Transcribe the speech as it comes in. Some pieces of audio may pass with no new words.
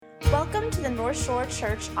Welcome to the North Shore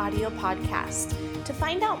Church audio podcast. To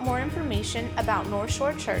find out more information about North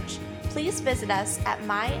Shore Church, please visit us at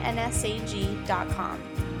mynsag.com.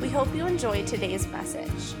 We hope you enjoy today's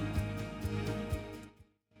message.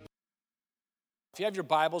 If you have your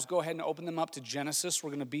Bibles, go ahead and open them up to Genesis. We're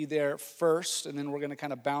going to be there first, and then we're going to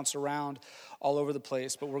kind of bounce around all over the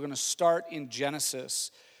place. But we're going to start in Genesis.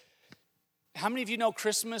 How many of you know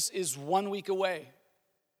Christmas is 1 week away?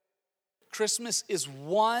 Christmas is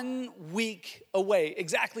 1 week away,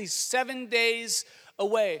 exactly 7 days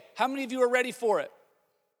away. How many of you are ready for it?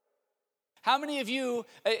 How many of you,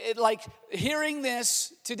 like hearing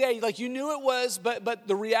this today, like you knew it was, but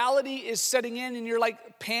the reality is setting in and you're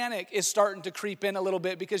like panic is starting to creep in a little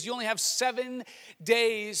bit because you only have 7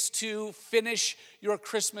 days to finish your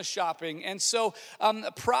Christmas shopping. And so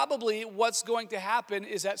probably what's going to happen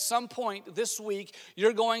is at some point this week,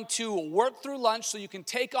 you're going to work through lunch so you can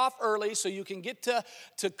take off early so you can get to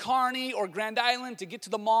Kearney or Grand Island to get to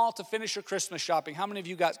the mall to finish your Christmas shopping. How many of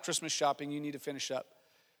you got Christmas shopping you need to finish up?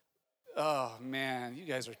 Oh, man, you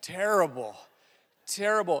guys are terrible,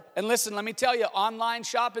 terrible. And listen, let me tell you, online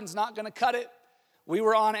shopping's not going to cut it. We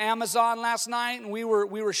were on Amazon last night, and we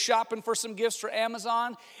were shopping for some gifts for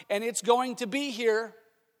Amazon, and it's going to be here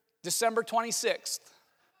December 26th.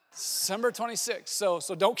 December 26th. So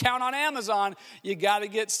don't count on Amazon. You got to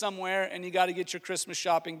get somewhere, and you got to get your Christmas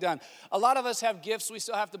shopping done. A lot of us have gifts we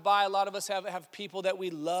still have to buy. A lot of us have people that we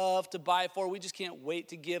love to buy for. We just can't wait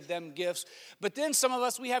to give them gifts. But then some of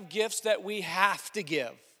us, we have gifts that we have to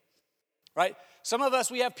give, right? Some of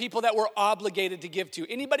us, we have people that we're obligated to give to.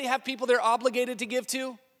 Anybody have people they're obligated to give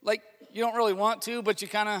to? Like, you don't really want to, but you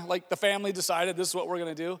kind of, like the family decided this is what we're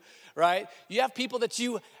going to do, right? You have people that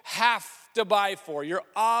you have to buy for. You're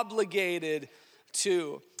obligated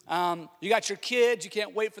to. You got your kids. You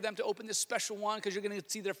can't wait for them to open this special one because you're going to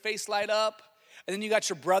see their face light up. And then you got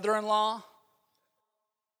your brother-in-law,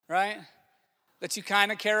 right, that you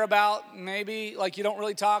kind of care about, maybe, like you don't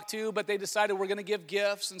really talk to, but they decided we're going to give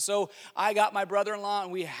gifts. And so I got my brother-in-law,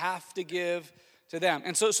 and we have to give to them.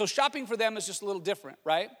 And so shopping for them is just a little different,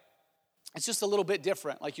 right? It's just a little bit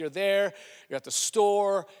different. Like you're there, you're at the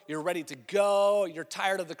store, you're ready to go, you're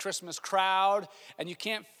tired of the Christmas crowd, and you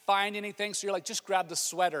can't find anything, so you're like, just grab the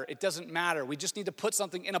sweater. It doesn't matter. We just need to put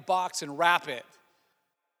something in a box and wrap it.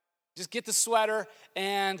 Just get the sweater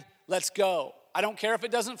and let's go. I don't care if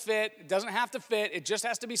it doesn't fit. It doesn't have to fit. It just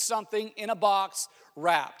has to be something in a box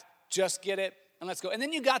wrapped. Just get it. And let's go. And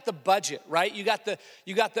then you got the budget, right? You got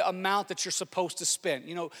the amount that you're supposed to spend.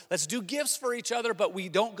 You know, let's do gifts for each other, but we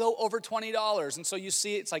don't go over $20. And so you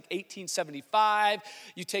see it's like $18.75.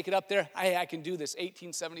 You take it up there. Hey, I can do this,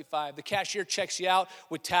 $18.75. The cashier checks you out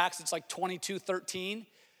with tax. It's like $22.13.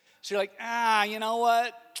 So you're like, you know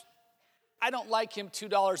what? I don't like him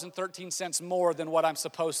 $2.13 more than what I'm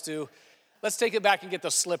supposed to. Let's take it back and get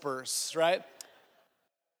those slippers, right?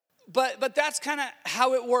 But that's kind of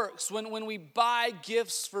how it works when we buy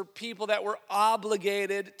gifts for people that we're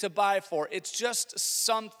obligated to buy for. It's just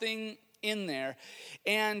something in there.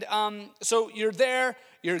 And so you're there,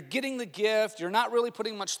 you're getting the gift, you're not really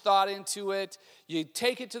putting much thought into it. You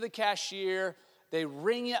take it to the cashier, they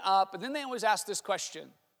ring you up, and then they always ask this question: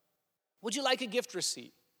 would you like a gift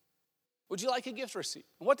receipt? Would you like a gift receipt?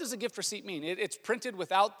 And what does a gift receipt mean? It's printed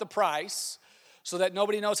without the price, so that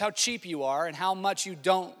nobody knows how cheap you are and how much you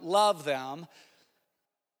don't love them.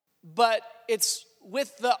 But it's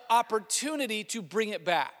with the opportunity to bring it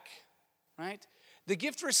back, right? The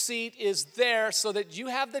gift receipt is there so that you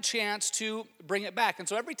have the chance to bring it back. And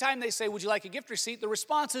so every time they say, would you like a gift receipt? The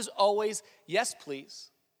response is always, yes, please.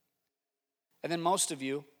 And then most of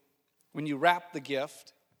you, when you wrap the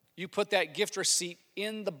gift, you put that gift receipt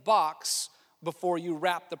in the box before you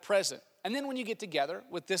wrap the present. And then when you get together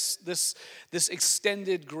with this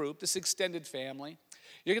extended group, this extended family,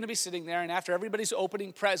 you're going to be sitting there, and after everybody's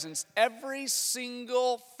opening presents, every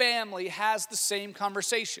single family has the same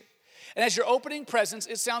conversation. And as you're opening presents,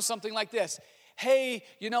 it sounds something like this: hey,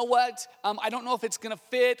 you know what? I don't know if it's going to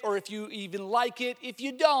fit or if you even like it. If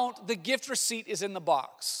you don't, the gift receipt is in the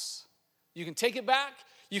box. You can take it back.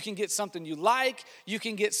 You can get something you like. You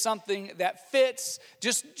can get something that fits.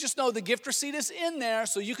 Just know the gift receipt is in there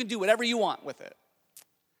so you can do whatever you want with it.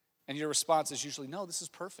 And your response is usually, no, this is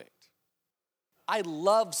perfect. I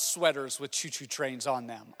love sweaters with choo-choo trains on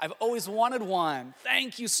them. I've always wanted one.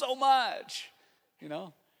 Thank you so much. You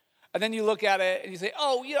know? And then you look at it and you say,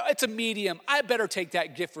 oh, you know, it's a medium. I better take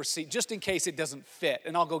that gift receipt just in case it doesn't fit.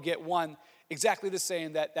 And I'll go get one exactly the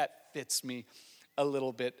same that fits me a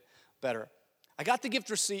little bit better. I got the gift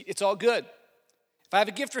receipt. It's all good. If I have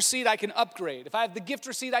a gift receipt, I can upgrade. If I have the gift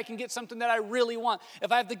receipt, I can get something that I really want. If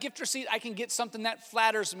I have the gift receipt, I can get something that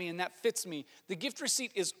flatters me and that fits me. The gift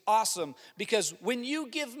receipt is awesome because when you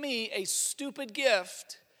give me a stupid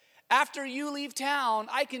gift, after you leave town,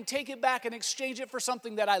 I can take it back and exchange it for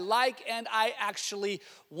something that I like and I actually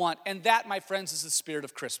want. And that, my friends, is the spirit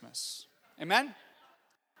of Christmas. Amen?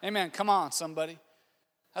 Amen. Come on, somebody.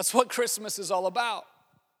 That's what Christmas is all about.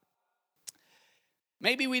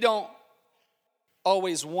 Maybe we don't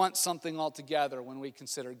always want something altogether when we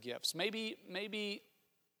consider gifts. Maybe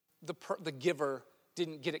the giver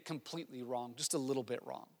didn't get it completely wrong, just a little bit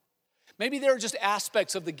wrong. Maybe there are just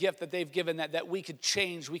aspects of the gift that they've given that we could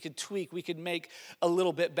change, we could tweak, we could make a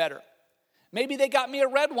little bit better. Maybe they got me a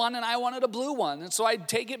red one and I wanted a blue one, and so I'd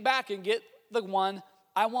take it back and get the one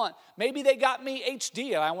I want. Maybe they got me HD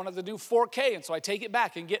and I wanted to do 4K, and so I take it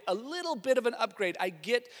back and get a little bit of an upgrade. I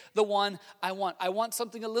get the one I want. I want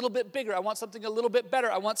something a little bit bigger. I want something a little bit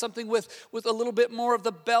better. I want something with a little bit more of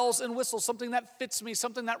the bells and whistles, something that fits me,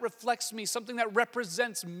 something that reflects me, something that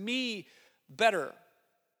represents me better.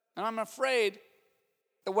 And I'm afraid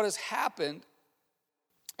that what has happened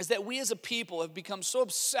is that we as a people have become so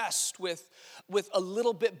obsessed with a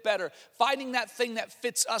little bit better, finding that thing that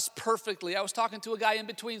fits us perfectly. I was talking to a guy in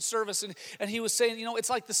between service, and he was saying, it's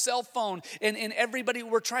like the cell phone, and everybody,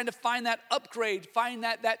 we're trying to find that upgrade, find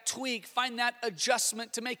that tweak, find that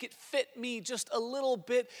adjustment to make it fit me just a little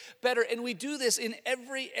bit better. And we do this in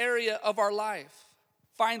every area of our life.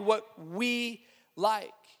 Find what we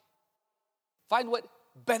like. Find what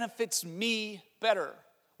benefits me better,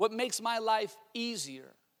 what makes my life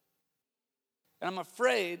easier. And I'm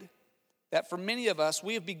afraid that for many of us,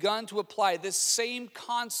 we have begun to apply this same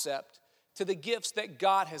concept to the gifts that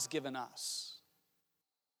God has given us.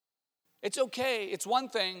 It's okay, it's one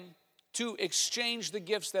thing to exchange the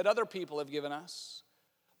gifts that other people have given us,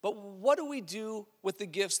 but what do we do with the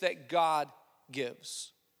gifts that God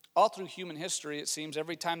gives? All through human history, it seems,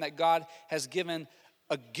 every time that God has given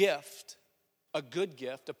a gift, a good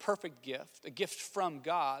gift, a perfect gift, a gift from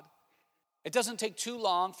God, it doesn't take too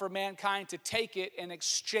long for mankind to take it and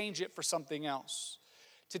exchange it for something else.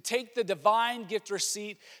 To take the divine gift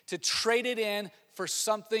receipt, to trade it in for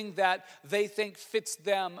something that they think fits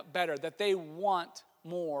them better, that they want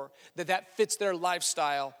more, that fits their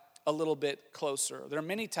lifestyle a little bit closer. There are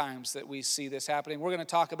many times that we see this happening. We're going to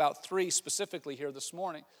talk about 3 specifically here this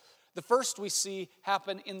morning. The first we see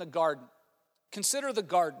happen in the garden. Consider the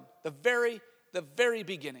garden, the very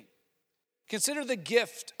beginning. Consider the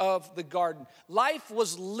gift of the garden. Life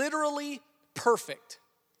was literally perfect.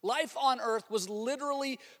 Life on earth was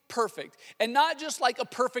literally perfect. And not just like a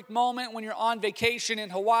perfect moment when you're on vacation in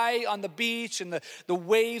Hawaii on the beach and the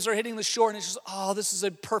waves are hitting the shore and it's just, this is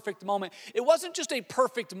a perfect moment. It wasn't just a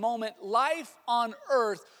perfect moment. Life on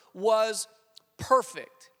earth was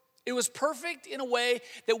perfect. It was perfect in a way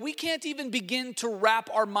that we can't even begin to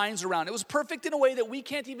wrap our minds around. It was perfect in a way that we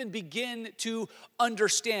can't even begin to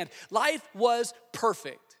understand. Life was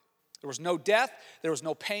perfect. There was no death. There was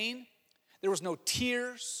no pain. There was no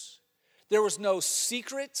tears. There was no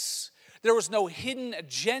secrets. There was no hidden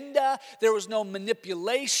agenda. There was no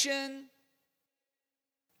manipulation.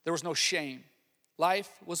 There was no shame.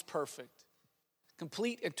 Life was perfect.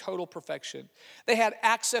 Complete and total perfection. They had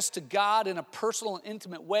access to God in a personal and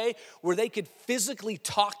intimate way where they could physically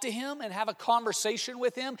talk to Him and have a conversation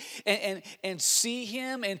with Him and see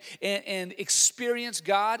Him and experience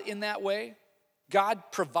God in that way. God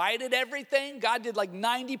provided everything. God did like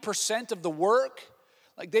 90% of the work.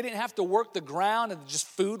 Like they didn't have to work the ground and just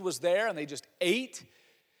food was there and they just ate,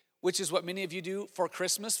 which is what many of you do for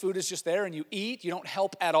Christmas. Food is just there and you eat. You don't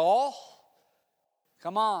help at all.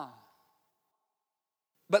 Come on.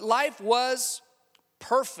 But life was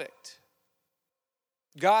perfect.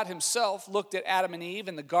 God Himself looked at Adam and Eve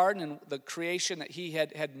in the garden and the creation that He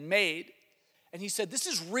had made, and He said, this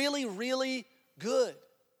is really, really good.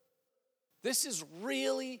 This is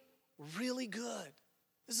really, really good.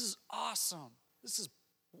 This is awesome. This is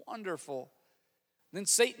wonderful. Then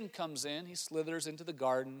Satan comes in. He slithers into the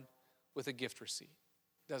garden with a gift receipt,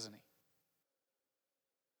 doesn't he?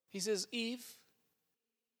 He says, Eve,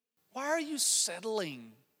 why are you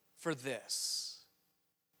settling for this?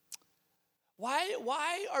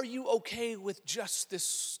 Why are you okay with just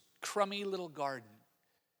this crummy little garden?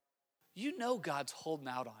 You know God's holding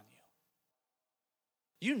out on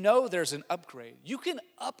you. You know there's an upgrade. You can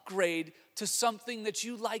upgrade to something that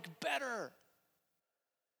you like better.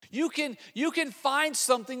 You can find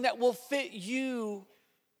something that will fit you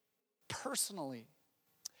personally.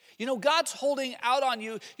 God's holding out on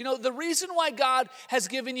you. The reason why God has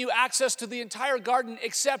given you access to the entire garden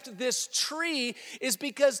except this tree is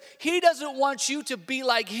because he doesn't want you to be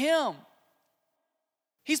like him.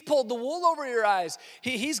 He's pulled the wool over your eyes.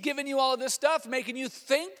 He's given you all of this stuff, making you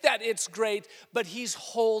think that it's great, but he's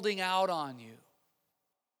holding out on you.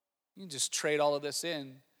 You can just trade all of this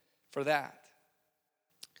in for that.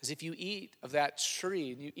 Because if you eat of that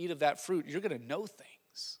tree and you eat of that fruit, you're going to know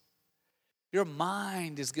things. Your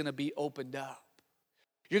mind is going to be opened up.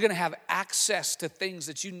 You're going to have access to things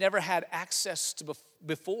that you never had access to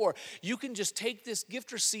before. You can just take this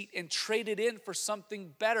gift receipt and trade it in for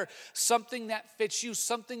something better, something that fits you,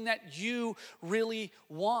 something that you really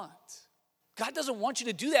want. God doesn't want you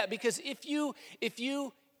to do that because if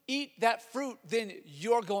you eat that fruit, then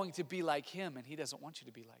you're going to be like him, and he doesn't want you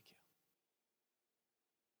to be like him.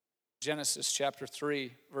 Genesis chapter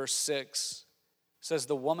 3, verse 6 says,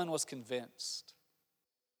 the woman was convinced.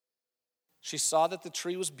 She saw that the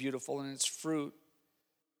tree was beautiful and its fruit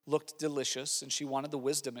looked delicious, and she wanted the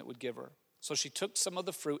wisdom it would give her. So she took some of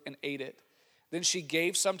the fruit and ate it. Then she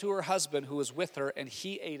gave some to her husband who was with her, and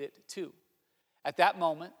he ate it too. At that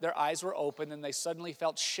moment, their eyes were opened, and they suddenly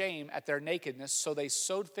felt shame at their nakedness, so they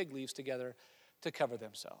sewed fig leaves together to cover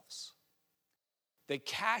themselves. They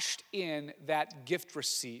cashed in that gift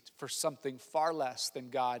receipt for something far less than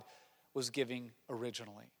God was giving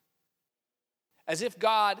originally. As if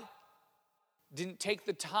God didn't take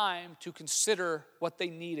the time to consider what they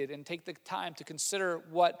needed and take the time to consider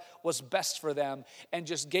what was best for them and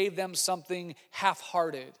just gave them something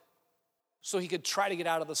half-hearted so he could try to get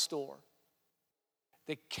out of the store.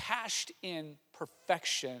 They cashed in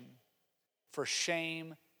perfection for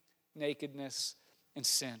shame, nakedness, and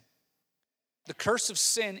sin. The curse of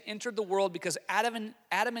sin entered the world because Adam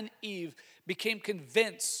and Eve became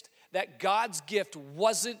convinced that God's gift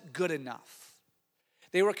wasn't good enough.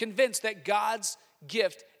 They were convinced that God's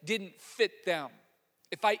gift didn't fit them.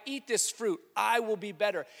 If I eat this fruit, I will be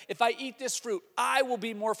better. If I eat this fruit, I will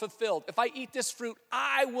be more fulfilled. If I eat this fruit,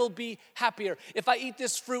 I will be happier. If I eat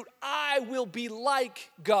this fruit, I will be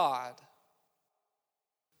like God.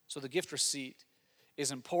 So the gift receipt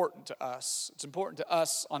is important to us. It's important to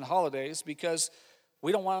us on holidays because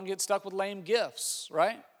we don't want to get stuck with lame gifts,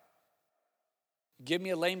 right? Give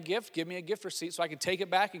me a lame gift, give me a gift receipt so I can take it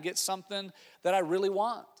back and get something that I really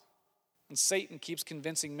want. And Satan keeps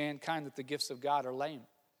convincing mankind that the gifts of God are lame.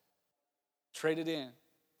 Trade it in,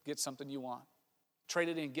 get something you want. Trade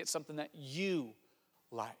it in, get something that you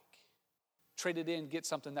like. Trade it in, get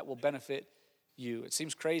something that will benefit you. It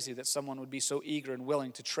seems crazy that someone would be so eager and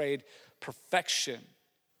willing to trade perfection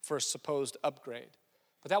for a supposed upgrade.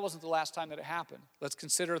 But that wasn't the last time that it happened. Let's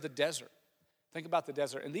consider the desert. Think about the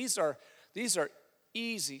desert. And these are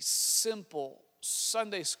easy, simple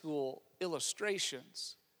Sunday school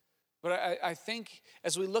illustrations. But I think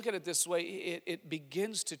as we look at it this way, it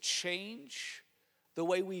begins to change the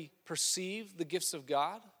way we perceive the gifts of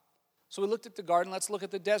God. So we looked at the garden, let's look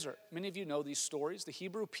at the desert. Many of you know these stories. The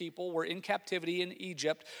Hebrew people were in captivity in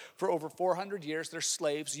Egypt for over 400 years. They're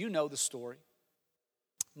slaves. You know the story.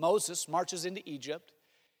 Moses marches into Egypt.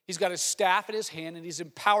 He's got his staff in his hand, and he's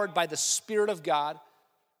empowered by the Spirit of God,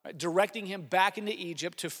 right, directing him back into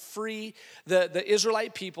Egypt to free the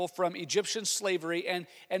Israelite people from Egyptian slavery.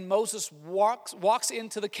 And Moses walks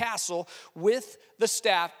into the castle with the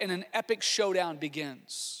staff, and an epic showdown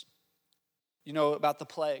begins. You know about the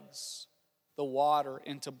plagues, the water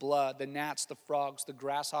into blood, the gnats, the frogs, the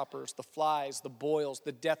grasshoppers, the flies, the boils,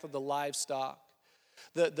 the death of the livestock,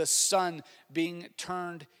 the sun being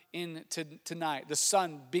turned into night, the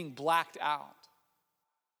sun being blacked out.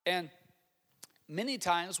 And many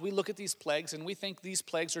times we look at these plagues and we think these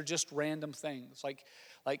plagues are just random things.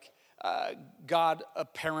 Like God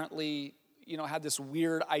apparently, had this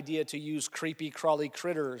weird idea to use creepy, crawly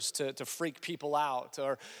critters to freak people out.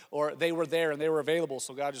 Or they were there and they were available,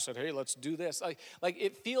 so God just said, hey, let's do this. Like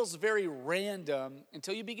it feels very random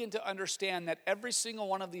until you begin to understand that every single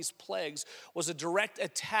one of these plagues was a direct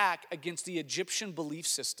attack against the Egyptian belief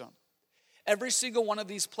system. Every single one of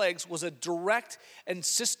these plagues was a direct and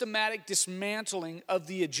systematic dismantling of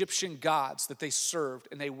the Egyptian gods that they served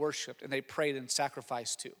and they worshiped and they prayed and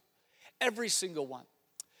sacrificed to. Every single one.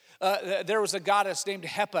 There was a goddess named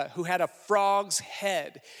Hepa who had a frog's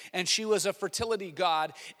head, and she was a fertility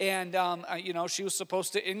god, and she was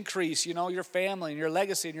supposed to increase, your family and your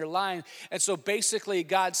legacy and your line. And so basically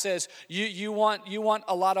God says, you want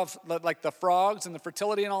a lot of like the frogs and the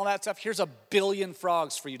fertility and all that stuff. Here's 1 billion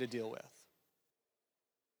frogs for you to deal with.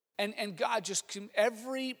 And God just,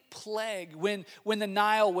 every plague, when the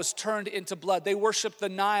Nile was turned into blood, they worshiped the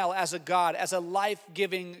Nile as a god, as a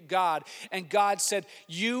life-giving God. And God said,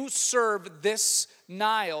 you serve this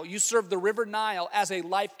Nile, you serve the river Nile as a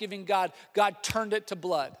life-giving God. God turned it to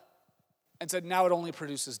blood and said, now it only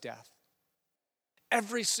produces death.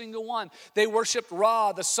 Every single one. They worshiped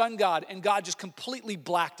Ra, the sun god, and God just completely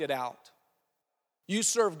blacked it out. You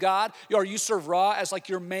serve God, or you serve Ra as like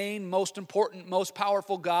your main, most important, most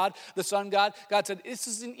powerful God, the sun God. God said, this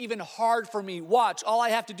isn't even hard for me. Watch, all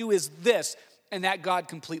I have to do is this. And that God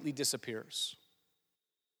completely disappears.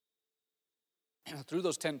 And through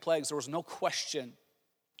those 10 plagues, there was no question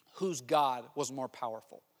whose God was more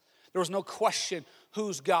powerful. There was no question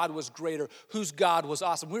whose God was greater, whose God was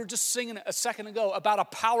awesome. We were just singing a second ago about a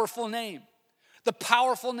powerful name. The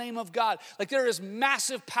powerful name of God. Like there is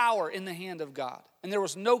massive power in the hand of God. And there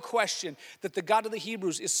was no question that the God of the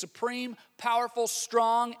Hebrews is supreme, powerful,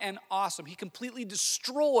 strong, and awesome. He completely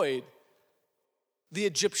destroyed the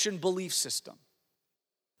Egyptian belief system.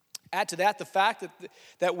 Add to that the fact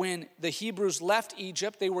that when the Hebrews left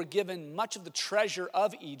Egypt, they were given much of the treasure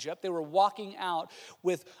of Egypt. They were walking out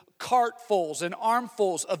with cartfuls and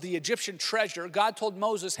armfuls of the Egyptian treasure. God told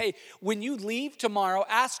Moses, hey, when you leave tomorrow,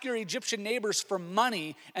 ask your Egyptian neighbors for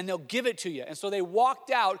money and they'll give it to you. And so they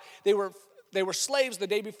walked out. They were slaves the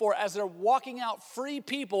day before. As they're walking out, free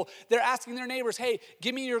people, they're asking their neighbors, hey,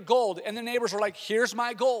 give me your gold. And the neighbors were like, here's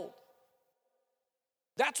my gold.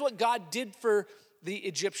 That's what God did for the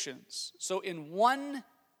Egyptians. So in one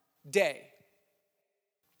day,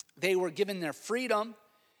 they were given their freedom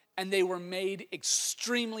and they were made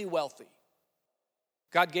extremely wealthy.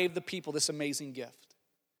 God gave the people this amazing gift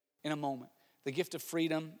in a moment, the gift of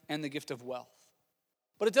freedom and the gift of wealth.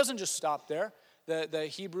 But it doesn't just stop there. The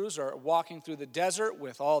Hebrews are walking through the desert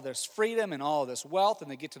with all this freedom and all this wealth,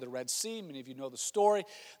 and they get to the Red Sea. Many of you know the story.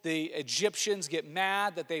 The Egyptians get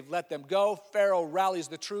mad that they've let them go. Pharaoh rallies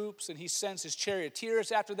the troops, and he sends his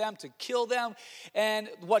charioteers after them to kill them. And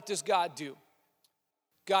what does God do?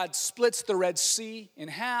 God splits the Red Sea in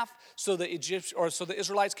half so the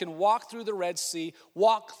Israelites can walk through the Red Sea,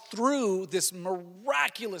 walk through this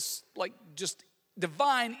miraculous, like just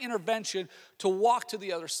divine intervention to walk to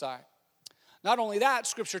the other side. Not only that,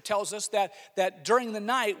 Scripture tells us that during the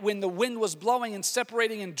night when the wind was blowing and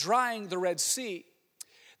separating and drying the Red Sea,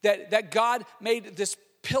 that God made this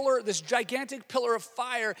pillar, this gigantic pillar of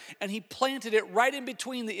fire, and he planted it right in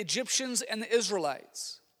between the Egyptians and the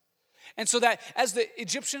Israelites. And so that as the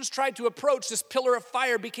Egyptians tried to approach, this pillar of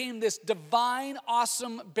fire became this divine,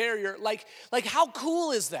 awesome barrier. Like how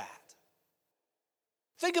cool is that?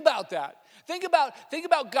 Think about that. Think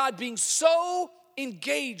about God being so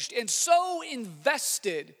engaged and so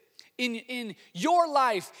invested in your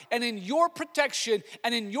life and in your protection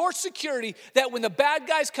and in your security that when the bad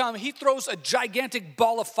guys come, he throws a gigantic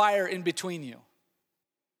ball of fire in between you.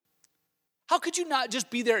 How could you not just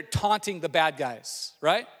be there taunting the bad guys,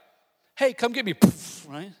 right? Hey, come get me, poof,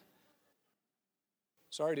 right?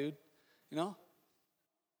 Sorry, dude, you know?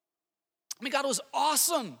 I mean, God was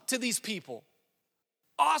awesome to these people.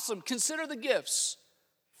 Awesome. Consider the gifts.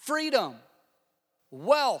 Freedom,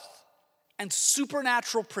 wealth, and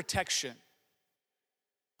supernatural protection.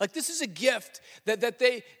 Like this is a gift that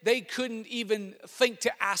they couldn't even think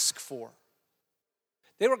to ask for.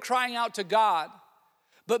 They were crying out to God,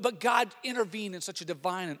 but God intervened in such a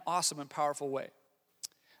divine and awesome and powerful way.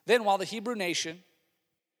 Then while the Hebrew nation,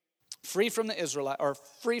 free from the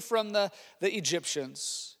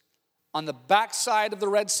Egyptians, on the backside of the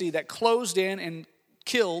Red Sea that closed in and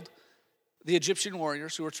killed the Egyptian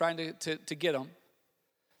warriors who were trying to get them.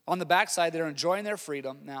 On the backside, they're enjoying their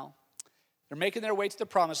freedom now. They're making their way to the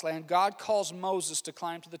promised land. God calls Moses to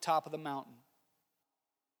climb to the top of the mountain.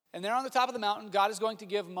 And there on the top of the mountain, God is going to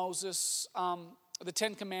give Moses the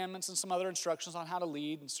 10 Commandments and some other instructions on how to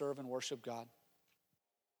lead and serve and worship God.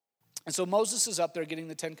 And so Moses is up there getting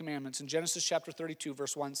the 10 Commandments. In Genesis chapter 32,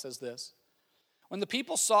 verse 1 says this. When the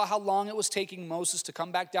people saw how long it was taking Moses to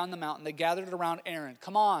come back down the mountain, they gathered around Aaron.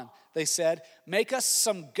 Come on, they said, make us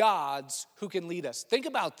some gods who can lead us. Think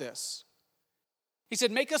about this. He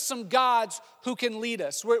said, make us some gods who can lead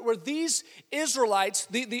us. Were these Israelites,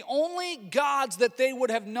 the only gods that they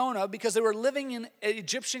would have known of because they were living in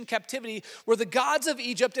Egyptian captivity were the gods of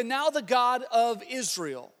Egypt and now the God of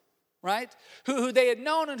Israel, right? Who they had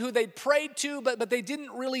known and who they'd prayed to, but they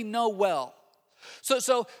didn't really know well.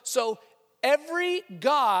 So every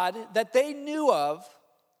god that they knew of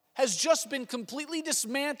has just been completely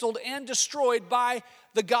dismantled and destroyed by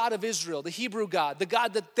the God of Israel, the Hebrew God, the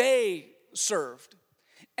God that they served.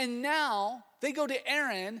 And now they go to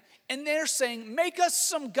Aaron and they're saying, make us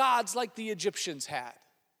some gods like the Egyptians had.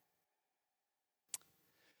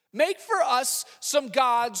 Make for us some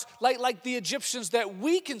gods like the Egyptians that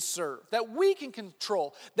we can serve, that we can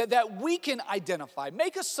control, that we can identify.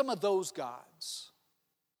 Make us some of those gods.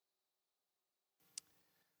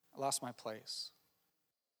 I lost my place.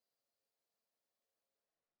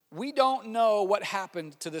 We don't know what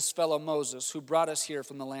happened to this fellow Moses who brought us here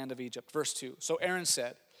from the land of Egypt. Verse 2. So Aaron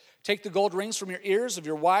said, take the gold rings from your ears of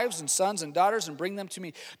your wives and sons and daughters and bring them to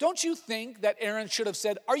me. Don't you think that Aaron should have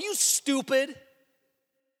said, are you stupid?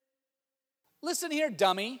 Listen here,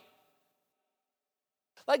 dummy.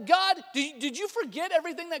 Like God, did you forget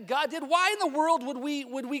everything that God did? Why in the world would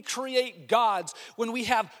we create gods when we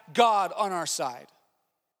have God on our side?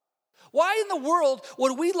 Why in the world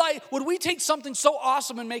would we take something so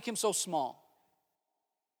awesome and make him so small?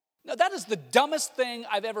 Now that is the dumbest thing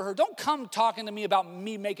I've ever heard. Don't come talking to me about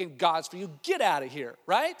me making gods for you. Get out of here,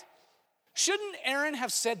 right? Shouldn't Aaron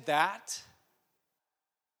have said that?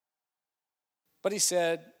 But he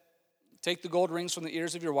said, take the gold rings from the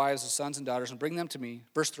ears of your wives and sons and daughters and bring them to me.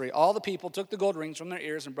 Verse 3, all the people took the gold rings from their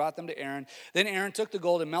ears and brought them to Aaron. Then Aaron took the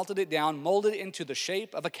gold and melted it down, molded it into the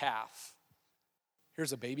shape of a calf.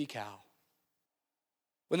 Here's a baby cow.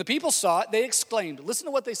 When the people saw it, they exclaimed, listen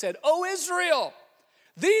to what they said, O Israel,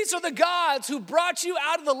 these are the gods who brought you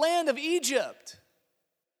out of the land of Egypt.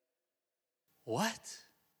 What?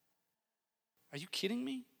 Are you kidding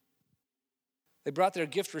me? They brought their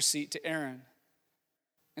gift receipt to Aaron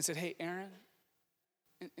and said, hey, Aaron,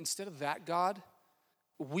 instead of that God,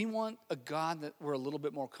 we want a God that we're a little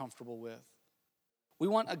bit more comfortable with. We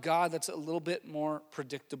want a God that's a little bit more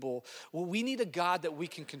predictable. Well, we need a God that we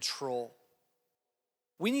can control.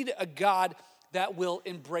 We need a God that will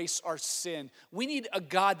embrace our sin. We need a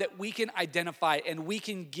God that we can identify and we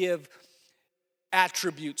can give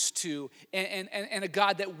attributes to, and a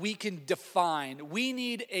God that we can define. We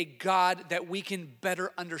need a God that we can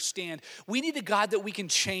better understand. We need a God that we can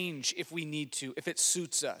change if we need to, if it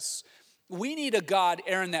suits us. We need a God,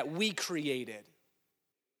 Aaron, that we created.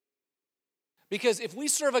 Because if we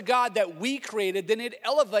serve a God that we created, then it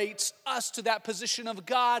elevates us to that position of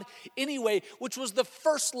God anyway, which was the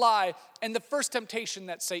first lie and the first temptation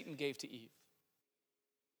that Satan gave to Eve.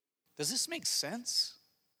 Does this make sense?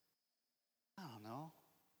 I don't know.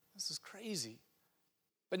 This is crazy.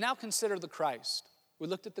 But now consider the Christ. We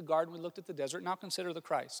looked at the garden, we looked at the desert. Now consider the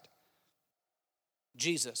Christ.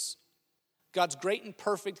 Jesus, God's great and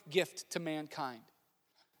perfect gift to mankind.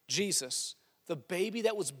 Jesus, the baby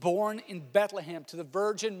that was born in Bethlehem to the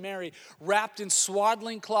Virgin Mary, wrapped in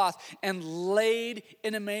swaddling cloth and laid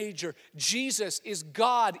in a manger. Jesus is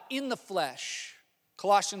God in the flesh.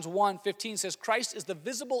 Colossians 1:15 says, Christ is the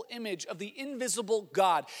visible image of the invisible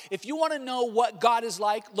God. If you want to know what God is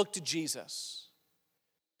like, look to Jesus.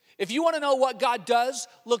 If you want to know what God does,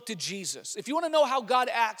 look to Jesus. If you want to know how God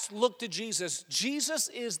acts, look to Jesus. Jesus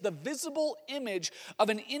is the visible image of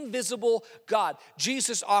an invisible God.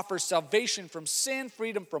 Jesus offers salvation from sin,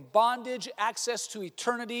 freedom from bondage, access to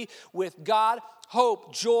eternity with God,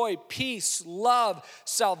 hope, joy, peace, love,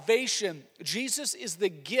 salvation. Jesus is the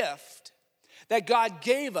gift that God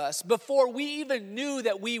gave us before we even knew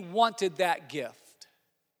that we wanted that gift.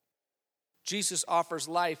 Jesus offers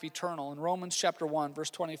life eternal in Romans chapter 1, verse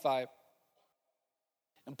 25.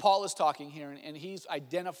 And Paul is talking here, and he's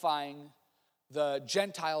identifying the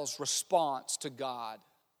Gentiles' response to God.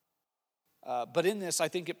 But in this, I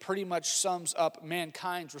think it pretty much sums up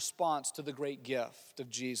mankind's response to the great gift of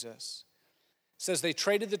Jesus. It says they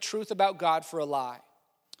traded the truth about God for a lie.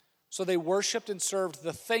 So they worshiped and served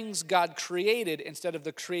the things God created instead of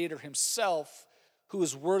the Creator himself, who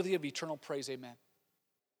is worthy of eternal praise. Amen.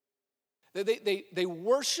 They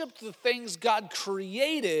worshiped the things God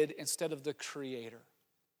created instead of the Creator.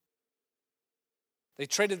 They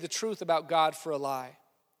traded the truth about God for a lie.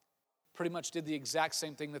 Pretty much did the exact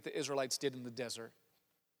same thing that the Israelites did in the desert.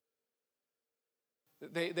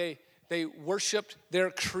 They worshiped their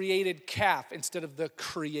created calf instead of the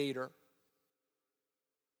Creator.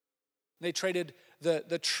 They traded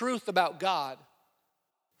the truth about God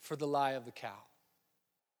for the lie of the cow.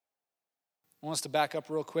 I want us to back up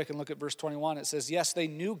real quick and look at verse 21. It says, yes, they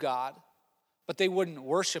knew God, but they wouldn't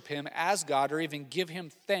worship him as God or even give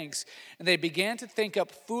him thanks. And they began to think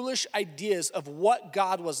up foolish ideas of what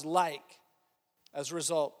God was like. As a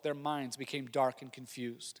result, their minds became dark and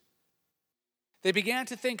confused. They began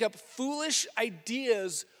to think up foolish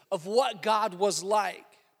ideas of what God was like.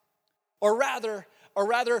 Or rather,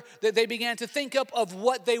 that they began to think up of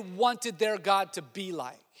what they wanted their God to be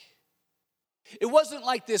like. It wasn't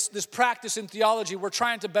like this practice in theology. We're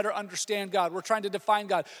trying to better understand God. We're trying to define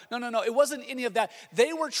God. No. It wasn't any of that.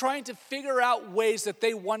 They were trying to figure out ways that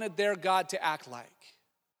they wanted their God to act like.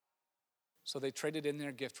 So they traded in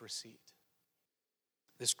their gift receipt.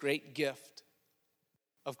 This great gift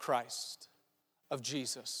of Christ, of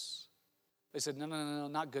Jesus. They said, no,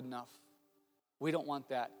 not good enough. We don't want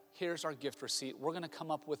that. Here's our gift receipt. We're going to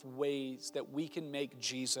come up with ways that we can make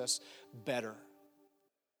Jesus better.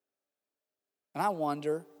 And I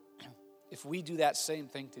wonder if we do that same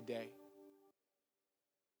thing today.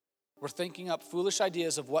 We're thinking up foolish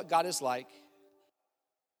ideas of what God is like.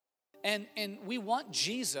 And we want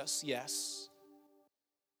Jesus, yes.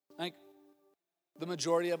 Like the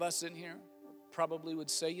majority of us in here probably would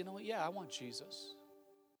say, you know what, yeah, I want Jesus.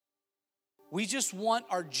 We just want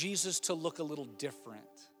our Jesus to look a little different.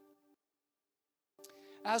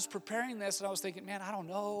 I was preparing this and I was thinking, man, I don't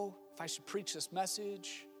know if I should preach this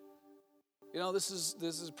message. You know, this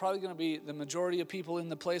is probably going to be, the majority of people in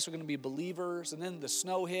the place are going to be believers, and then the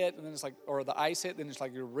snow hit, and then it's like, or the ice hit, then it's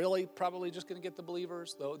like, you're really probably just going to get the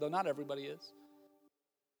believers, though not everybody is.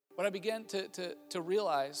 But I began to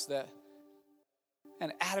realize that,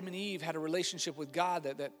 and Adam and Eve had a relationship with God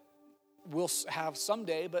that we'll have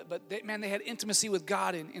someday, but they had intimacy with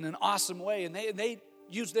God in an awesome way, and they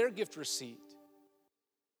used their gift receipt.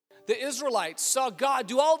 The Israelites saw God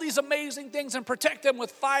do all these amazing things and protect them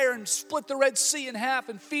with fire and split the Red Sea in half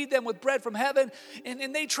and feed them with bread from heaven,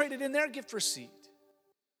 and they traded in their gift receipt.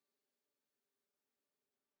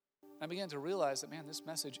 I began to realize that, man, this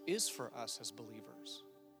message is for us as believers.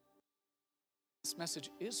 This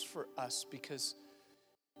message is for us because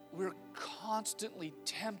we're constantly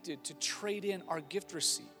tempted to trade in our gift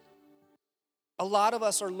receipt. A lot of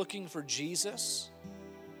us are looking for Jesus.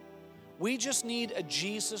 We just need a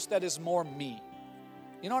Jesus that is more me.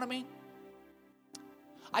 You know what I mean?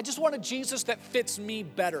 I just want a Jesus that fits me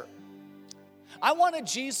better. I want a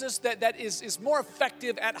Jesus that is more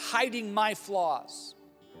effective at hiding my flaws.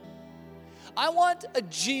 I want a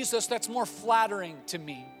Jesus that's more flattering to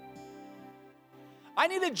me. I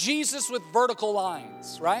need a Jesus with vertical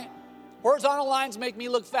lines, right? Horizontal lines make me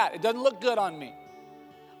look fat. It doesn't look good on me.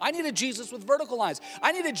 I need a Jesus with vertical lines.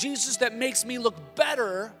 I need a Jesus that makes me look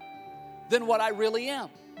better than what I really am.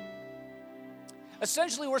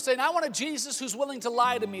 Essentially, we're saying, I want a Jesus who's willing to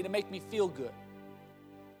lie to me to make me feel good.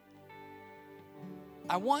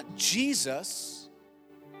 I want Jesus.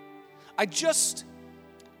 I just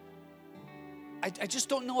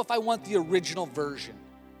don't know if I want the original version.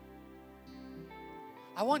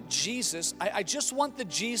 I want Jesus. I just want the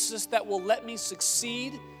Jesus that will let me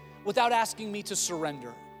succeed without asking me to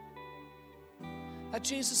surrender. That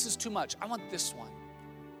Jesus is too much. I want this one.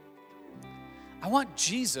 I want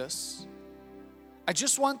Jesus. I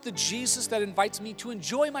just want the Jesus that invites me to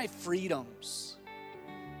enjoy my freedoms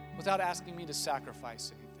without asking me to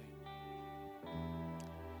sacrifice anything.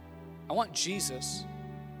 I want Jesus.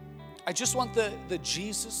 I just want the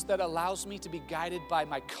Jesus that allows me to be guided by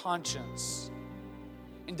my conscience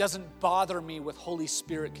and doesn't bother me with Holy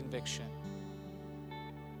Spirit conviction.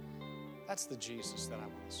 That's the Jesus that I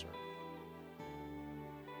want to serve.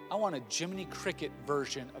 I want a Jiminy Cricket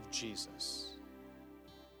version of Jesus.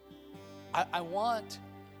 I want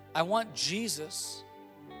Jesus.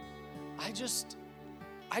 I just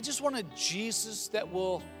want a Jesus that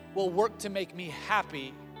will work to make me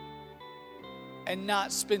happy and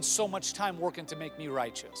not spend so much time working to make me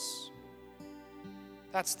righteous.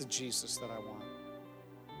 That's the Jesus that I want.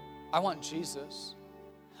 I want Jesus.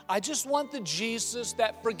 I just want the Jesus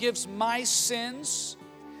that forgives my sins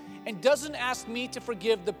and doesn't ask me to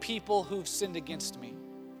forgive the people who've sinned against me.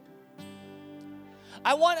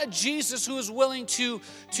 I want a Jesus who is willing to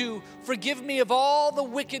forgive me of all the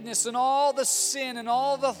wickedness and all the sin and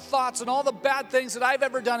all the thoughts and all the bad things that I've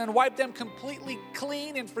ever done and wipe them completely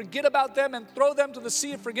clean and forget about them and throw them to the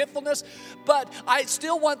sea of forgetfulness. But I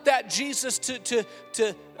still want that Jesus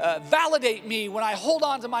to validate me when I hold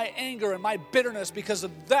on to my anger and my bitterness because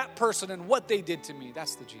of that person and what they did to me.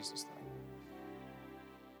 That's the Jesus that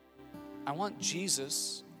I want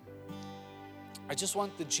Jesus. I just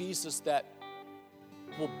want the Jesus that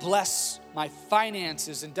will bless my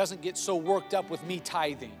finances and doesn't get so worked up with me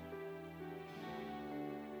tithing.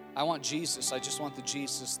 I want Jesus. I just want the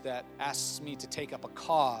Jesus that asks me to take up a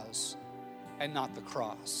cause and not the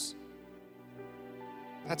cross.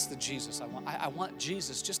 That's the Jesus I want. I want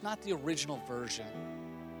Jesus, just not the original version.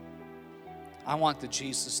 I want the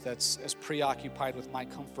Jesus that's as preoccupied with my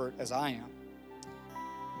comfort as I am.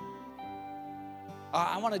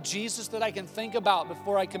 I want a Jesus that I can think about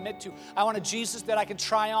before I commit to. I want a Jesus that I can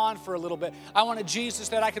try on for a little bit. I want a Jesus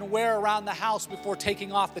that I can wear around the house before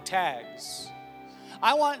taking off the tags.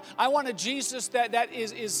 I want a Jesus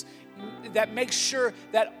that makes sure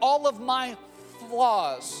that all of my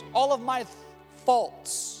flaws, all of my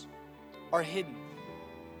faults are hidden.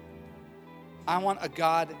 I want a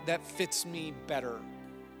God that fits me better.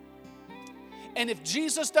 And if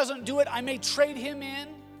Jesus doesn't do it, I may trade him in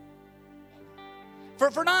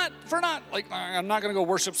for not like, I'm not going to go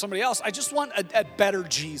worship somebody else. I just want a better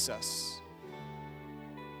Jesus.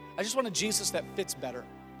 I just want a Jesus that fits better.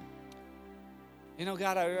 You know,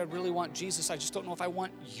 God, I really want Jesus. I just don't know if I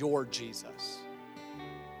want your Jesus.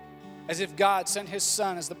 As if God sent his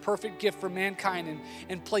son as the perfect gift for mankind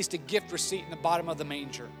and placed a gift receipt in the bottom of the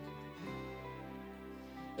manger.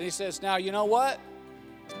 And he says, now, you know what?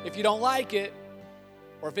 If you don't like it,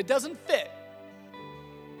 or if it doesn't fit,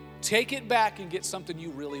 take it back and get something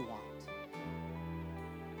you really want.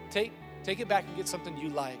 Take it back and get something you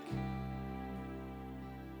like.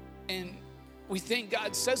 And we think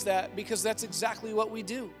God says that because that's exactly what we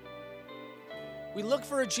do. We look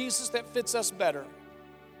for a Jesus that fits us better.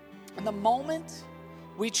 And the moment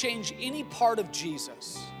we change any part of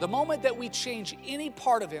Jesus, the moment that we change any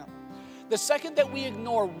part of him, the second that we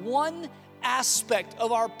ignore one aspect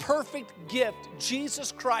of our perfect gift,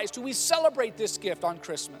 Jesus Christ, who we celebrate this gift on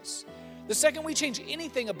Christmas, the second we change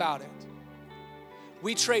anything about it,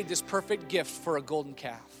 we trade this perfect gift for a golden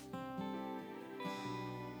calf.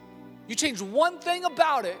 You change one thing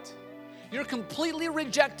about it, you're completely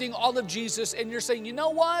rejecting all of Jesus, and you're saying, you know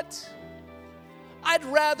what? I'd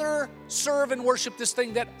rather serve and worship this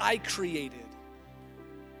thing that I created.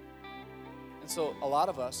 And so a lot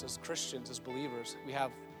of us as Christians, as believers, we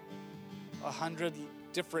have 100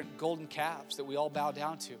 different golden calves that we all bow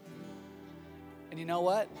down to. And you know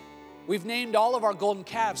what? We've named all of our golden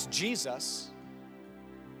calves Jesus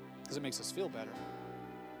because it makes us feel better.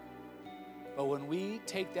 But when we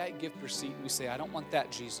take that gift receipt and we say, I don't want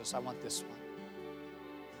that Jesus, I want this one,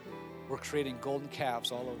 we're creating golden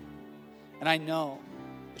calves all over. And I know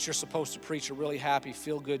that you're supposed to preach a really happy,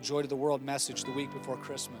 feel-good, joy to the world message the week before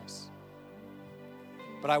Christmas.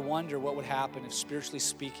 But I wonder what would happen if, spiritually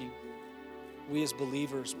speaking, we as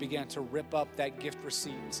believers began to rip up that gift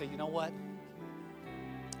receipt and say, you know what?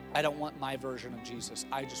 I don't want my version of Jesus.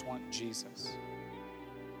 I just want Jesus.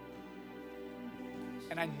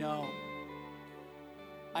 And I know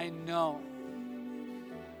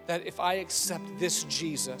that if I accept this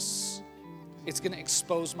Jesus, it's going to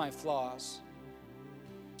expose my flaws.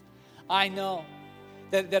 I know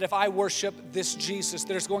that if I worship this Jesus,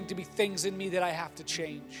 there's going to be things in me that I have to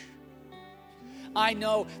change. I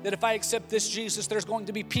know that if I accept this Jesus, there's going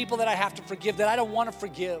to be people that I have to forgive that I don't want to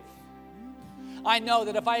forgive. I know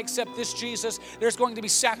that if I accept this Jesus, there's going to be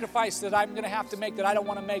sacrifice that I'm going to have to make that I don't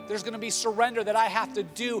want to make. There's going to be surrender that I have to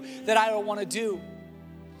do that I don't want to do.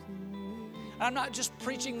 And I'm not just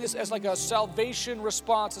preaching this as like a salvation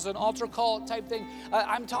response, as an altar call type thing.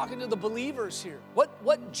 I'm talking to the believers here.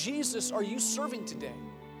 What Jesus are you serving today?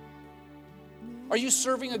 Are you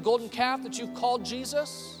serving a golden calf that you've called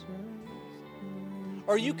Jesus?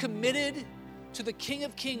 Are you committed to the King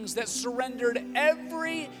of Kings that surrendered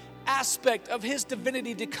every aspect of his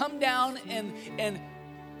divinity to come down and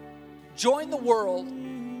join the world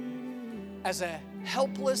as a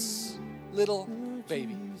helpless little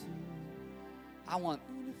baby? I want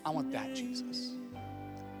that Jesus.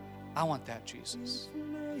 I want that Jesus.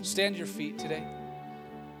 Stand to your feet today.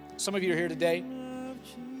 Some of you are here today.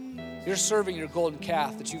 You're serving your golden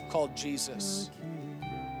calf that you've called Jesus.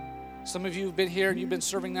 Some of you have been here and you've been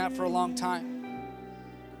serving that for a long time.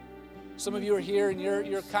 Some of you are here and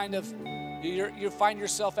you find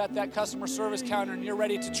yourself at that customer service counter and you're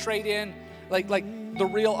ready to trade in like the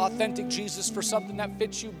real authentic Jesus for something that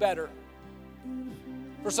fits you better,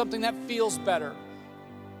 for something that feels better,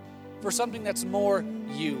 for something that's more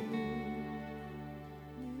you.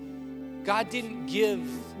 God didn't give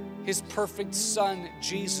his perfect son,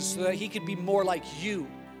 Jesus, so that he could be more like you.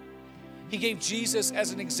 He gave Jesus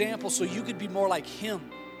as an example so you could be more like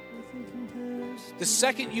him. The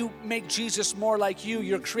second you make Jesus more like you,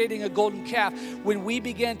 you're creating a golden calf. When we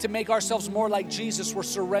begin to make ourselves more like Jesus, we're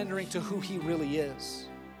surrendering to who he really is.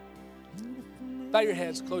 Bow your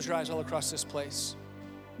heads, close your eyes all across this place.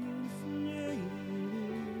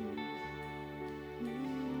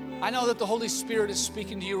 I know that the Holy Spirit is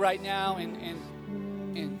speaking to you right now,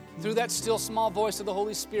 and through that still small voice of the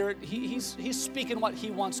Holy Spirit, he's speaking what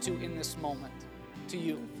he wants to in this moment to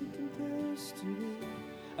you.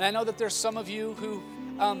 And I know that there's some of you who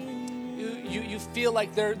you feel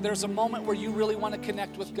like there's a moment where you really want to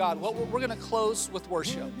connect with God. Well, we're going to close with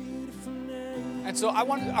worship. And so I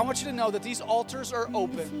want you to know that these altars are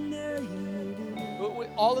open.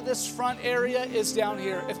 All of this front area is down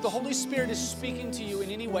here. If the Holy Spirit is speaking to you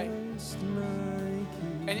in any way,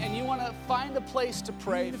 and you want to find a place to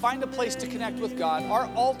pray, find a place to connect with God, our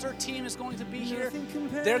altar team is going to be here.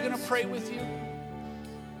 They're going to pray with you.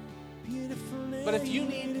 But if you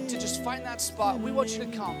need to just find that spot, we want you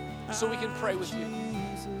to come so we can pray with you.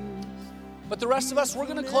 But the rest of us, we're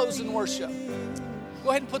going to close in worship. Go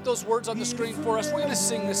ahead and put those words on the screen for us. We're going to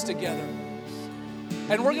sing this together.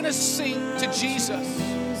 And we're going to sing to Jesus.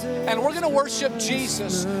 And we're going to worship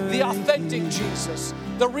Jesus, the authentic Jesus,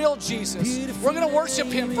 the real Jesus. We're going to worship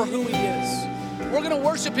him for who he is. We're going to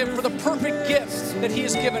worship him for the perfect gift that he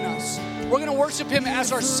has given us. We're going to worship him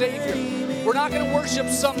as our Savior. We're not going to worship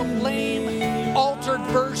some lame, altered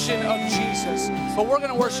version of Jesus, but we're going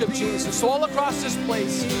to worship Jesus. So all across this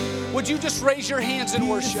place, would you just raise your hands in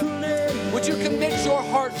worship? Would you commit your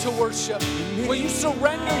heart to worship? Will you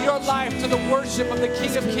surrender your life to the worship of the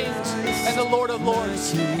King of Kings and the Lord of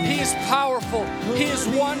Lords? He is powerful. He is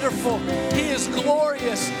wonderful. He is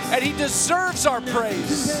glorious. And he deserves our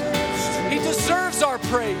praise. He deserves our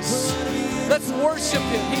praise. Let's worship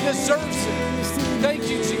him. He deserves it. Thank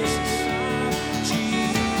you, Jesus.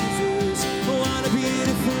 What a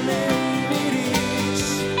beautiful name.